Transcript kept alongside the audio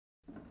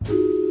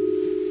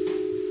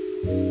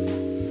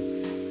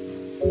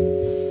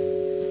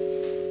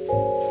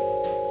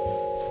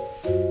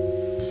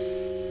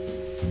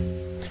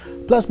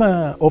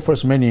Plasma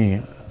offers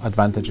many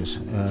advantages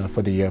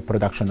for the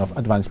production of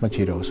advanced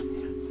materials.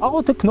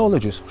 Our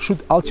technologies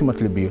should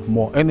ultimately be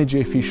more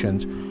energy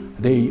efficient.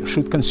 They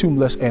should consume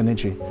less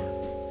energy.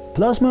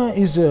 Plasma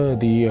is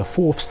the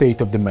fourth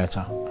state of the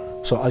matter.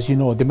 So as you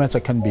know, the matter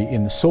can be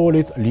in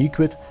solid,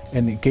 liquid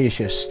and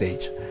gaseous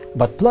state.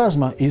 But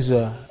plasma is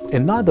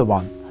another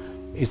one.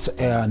 It's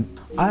an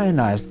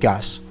ionized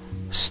gas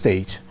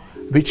state,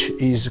 which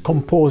is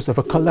composed of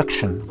a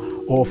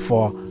collection of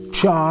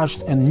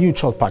charged and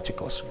neutral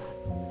particles.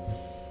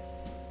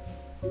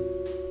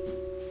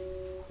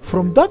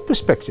 From that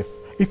perspective,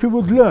 if we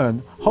would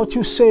learn how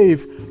to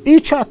save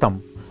each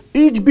atom,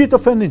 each bit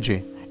of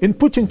energy in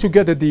putting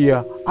together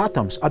the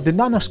atoms at the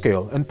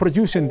nanoscale and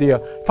producing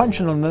the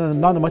functional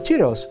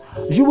nanomaterials,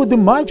 you would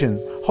imagine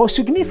how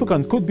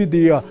significant could be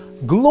the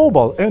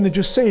global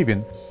energy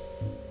saving.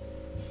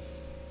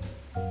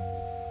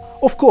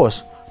 Of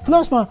course,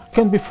 plasma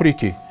can be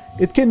freaky,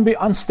 it can be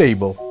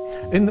unstable,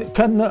 it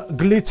can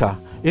glitter,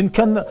 it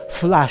can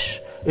flash,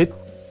 it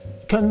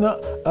can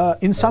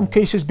in some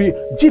cases be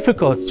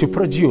difficult to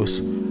produce.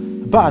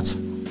 But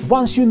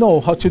once you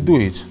know how to do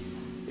it,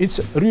 it's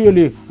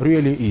really,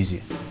 really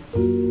easy.